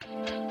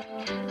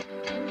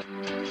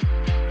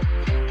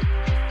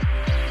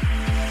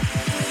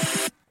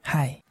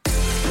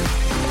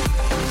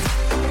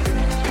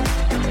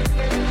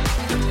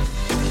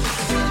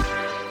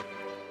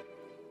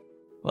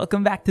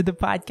Welcome back to the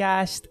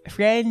podcast.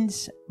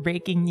 Friends,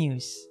 breaking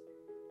news.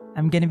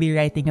 I'm gonna be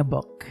writing a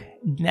book.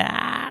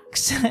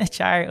 Nax!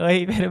 Char,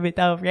 oy, pero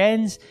bitaw,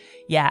 friends.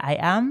 Yeah, I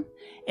am.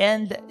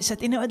 And sa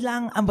tinuod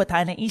lang, ang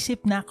bata na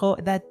isip na ko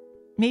that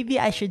maybe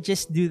I should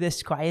just do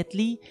this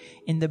quietly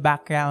in the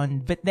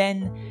background. But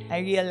then,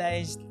 I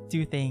realized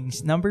two things.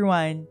 Number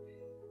one,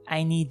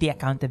 I need the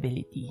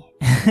accountability.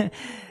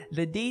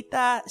 The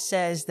data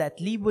says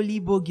that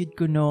libo-libo gyud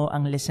kuno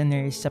ang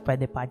listeners sa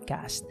Pwede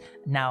Podcast.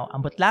 Now,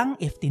 ambot lang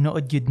if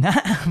tinuod gyud na.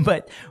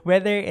 But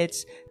whether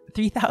it's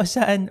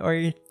 3,000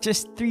 or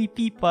just 3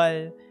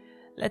 people,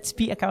 let's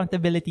be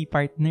accountability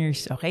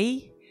partners,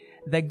 okay?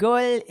 The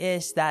goal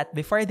is that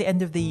before the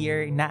end of the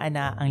year, naa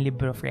na ang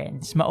libro,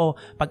 friends. Mao,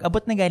 pag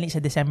abot na gani sa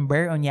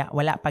December, onya,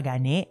 wala pa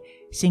gani,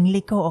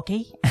 singli ko,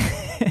 okay?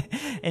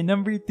 And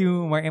number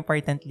 2, more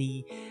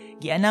importantly,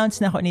 gi-announce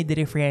na ko ni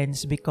Diri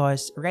Friends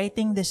because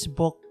writing this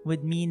book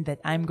would mean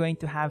that I'm going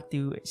to have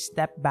to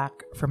step back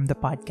from the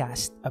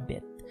podcast a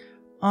bit.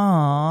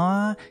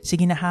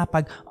 Sige na ha,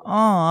 pag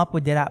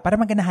pudira, para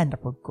maganahan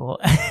na po ko.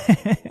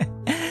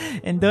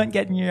 And don't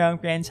get me wrong,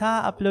 friends,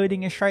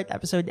 uploading a short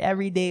episode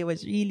every day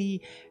was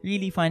really,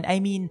 really fun. I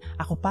mean,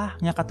 ako pa,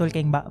 nga katul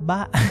kayong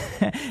ba.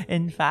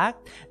 In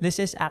fact, this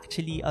is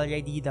actually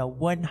already the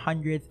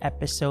 100th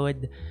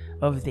episode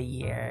of the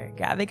year.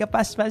 Grabe ka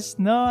paspas,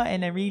 no?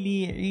 And I'm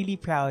really, really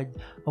proud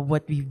of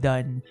what we've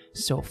done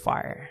so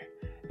far.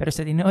 Pero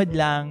sa tinuod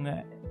lang,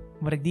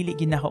 murag dili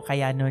gyud nako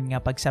kayanon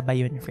nga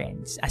pagsabayon,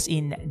 friends. As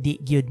in,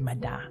 di gyud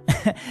mada.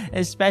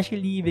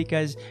 Especially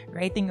because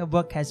writing a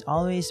book has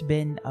always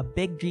been a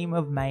big dream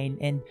of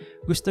mine and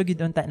gusto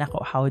gyud unta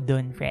nako how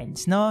done,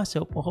 friends, no?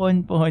 So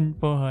pohon.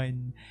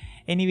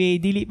 Anyway,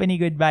 dili pa ni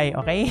goodbye,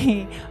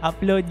 okay?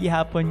 Upload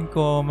gihapon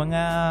ko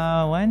mga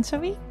once a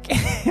week.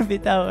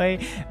 Bitaw, oy.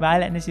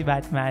 Bahala na si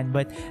Batman.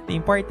 But the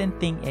important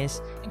thing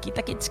is,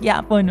 kita-kits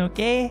gihapon,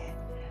 okay?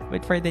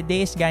 But for the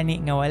days gani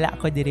nga wala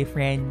ko diri,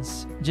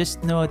 friends, just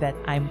know that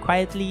I'm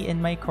quietly in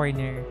my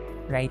corner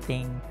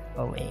writing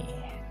away.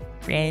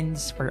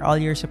 Friends, for all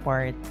your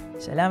support,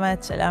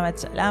 salamat,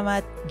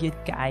 good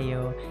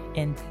kaayo.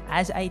 And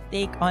as I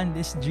take on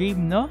this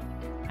dream, no,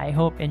 I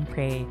hope and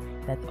pray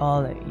that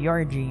all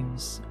your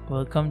dreams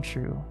will come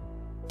true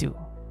too.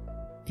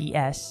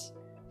 P.S.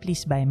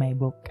 Please buy my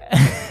book.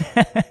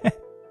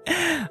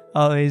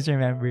 Always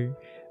remember,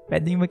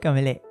 pwedeng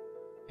magkamali,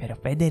 pero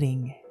pwede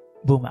ring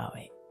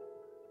bumawi.